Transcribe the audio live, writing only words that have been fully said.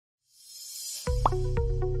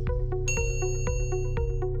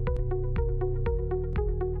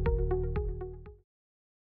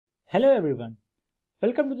Hello everyone,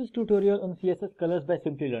 welcome to this tutorial on CSS Colors by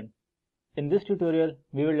Simplilearn. In this tutorial,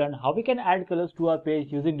 we will learn how we can add colors to our page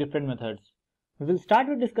using different methods. We will start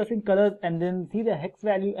with discussing colors and then see the hex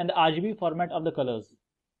value and the RGB format of the colors.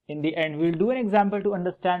 In the end, we will do an example to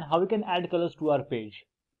understand how we can add colors to our page.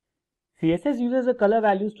 CSS uses the color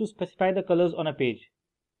values to specify the colors on a page.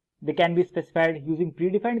 They can be specified using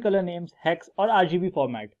predefined color names, hex or RGB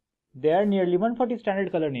format. There are nearly 140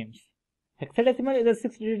 standard color names. Hexadecimal is a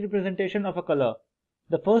 6-digit representation of a color.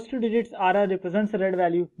 The first two digits RR represents a red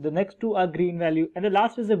value, the next two are green value, and the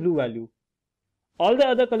last is a blue value. All the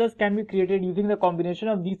other colors can be created using the combination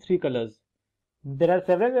of these three colors. There are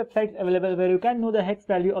several websites available where you can know the hex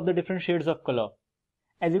value of the different shades of color.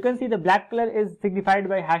 As you can see, the black color is signified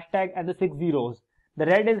by hashtag and the 6 zeros. The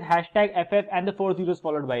red is hashtag FF and the 4 zeros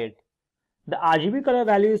followed by it. The RGB color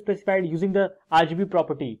value is specified using the RGB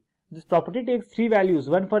property. This property takes three values,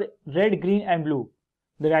 one for red, green and blue.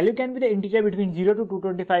 The value can be the integer between 0 to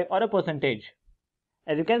 225 or a percentage.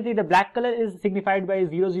 As you can see, the black color is signified by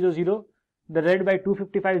 000, the red by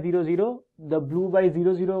 25500, the blue by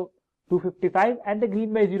 00255 and the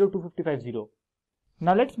green by 02550.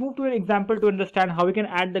 Now let's move to an example to understand how we can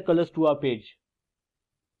add the colors to our page.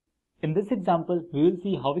 In this example, we will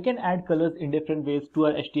see how we can add colors in different ways to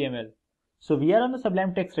our HTML. So we are on the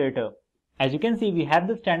Sublime Text Editor. As you can see, we have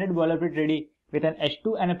the standard boilerplate ready with an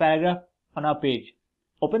H2 and a paragraph on our page.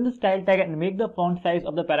 Open the style tag and make the font size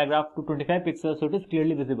of the paragraph to 25 pixels so it is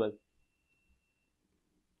clearly visible.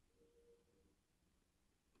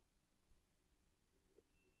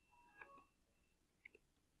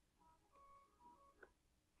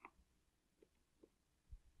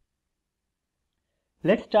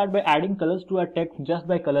 Let's start by adding colors to our text just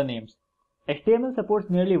by color names. HTML supports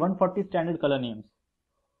nearly 140 standard color names.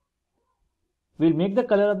 We'll make the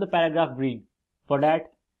color of the paragraph green. For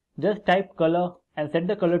that, just type color and set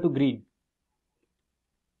the color to green.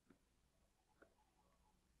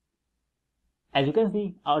 As you can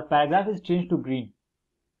see, our paragraph is changed to green.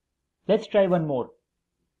 Let's try one more.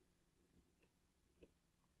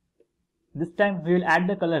 This time we will add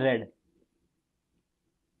the color red.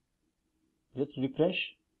 Just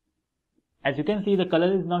refresh. As you can see, the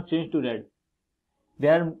color is now changed to red.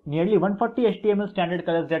 There are nearly 140 HTML standard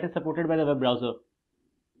colors that is supported by the web browser.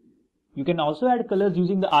 You can also add colors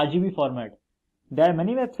using the RGB format. There are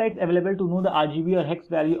many websites available to know the RGB or hex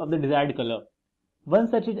value of the desired color. One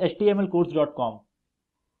such is htmlcodes.com.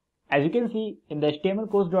 As you can see, in the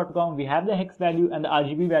htmlcodes.com we have the hex value and the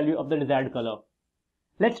RGB value of the desired color.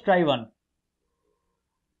 Let's try one.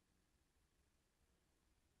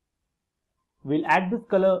 We'll add this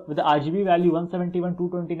color with the RGB value 171,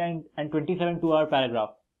 229 and 27 to our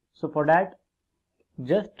paragraph. So for that,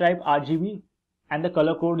 just type RGB and the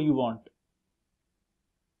color code you want.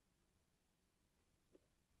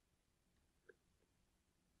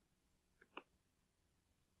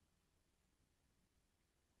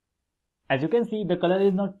 As you can see, the color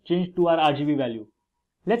is now changed to our RGB value.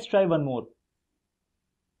 Let's try one more.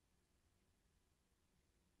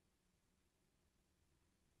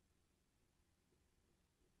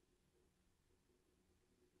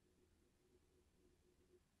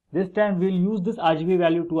 This time we'll use this RGB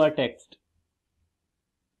value to our text.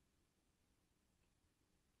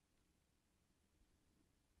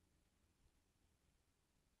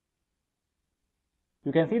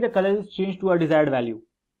 You can see the color is changed to our desired value.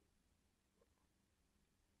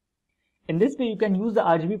 In this way, you can use the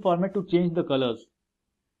RGB format to change the colors.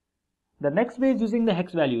 The next way is using the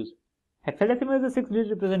hex values. Hexadecimal is a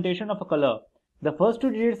 6-digit representation of a color. The first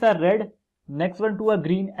two digits are red, next one two are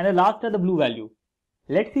green and the last are the blue value.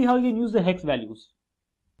 Let's see how you can use the hex values.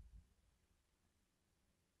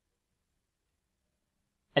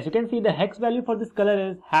 As you can see, the hex value for this color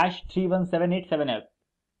is #31787F.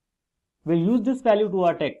 We'll use this value to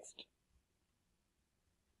our text.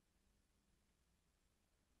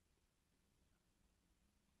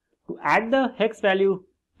 To add the hex value,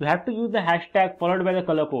 you have to use the hashtag followed by the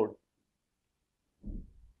color code.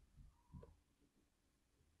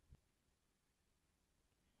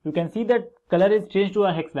 You can see that color is changed to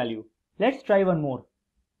our hex value. Let's try one more.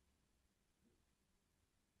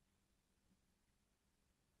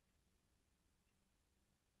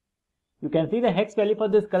 You can see the hex value for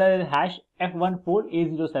this color is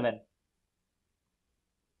 #F14A07.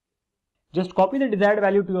 Just copy the desired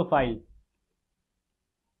value to your file.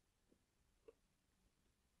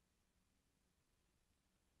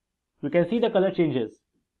 You can see the color changes.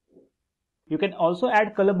 You can also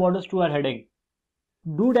add color borders to our heading.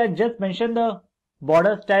 Do that, just mention the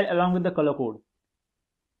border style along with the color code.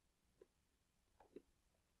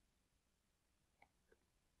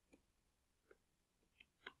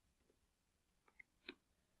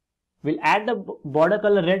 we'll add the border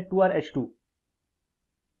color red to our H2.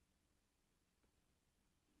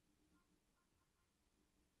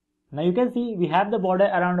 Now you can see we have the border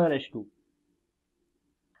around our H2.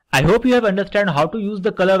 I hope you have understood how to use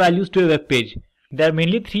the color values to a web page. There are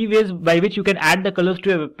mainly 3 ways by which you can add the colors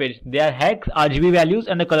to a web page. They are HEX, RGB values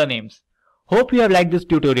and the color names. Hope you have liked this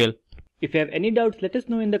tutorial. If you have any doubts, let us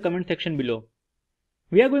know in the comment section below.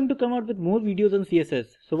 We are going to come out with more videos on CSS,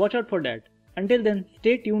 so watch out for that. Until then,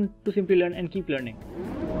 stay tuned to Simplilearn and keep learning.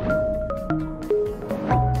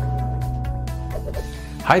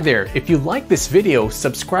 Hi there, if you like this video,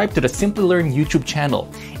 subscribe to the Simplilearn YouTube channel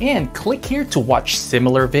and click here to watch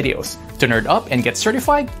similar videos. To nerd up and get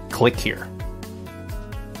certified, click here.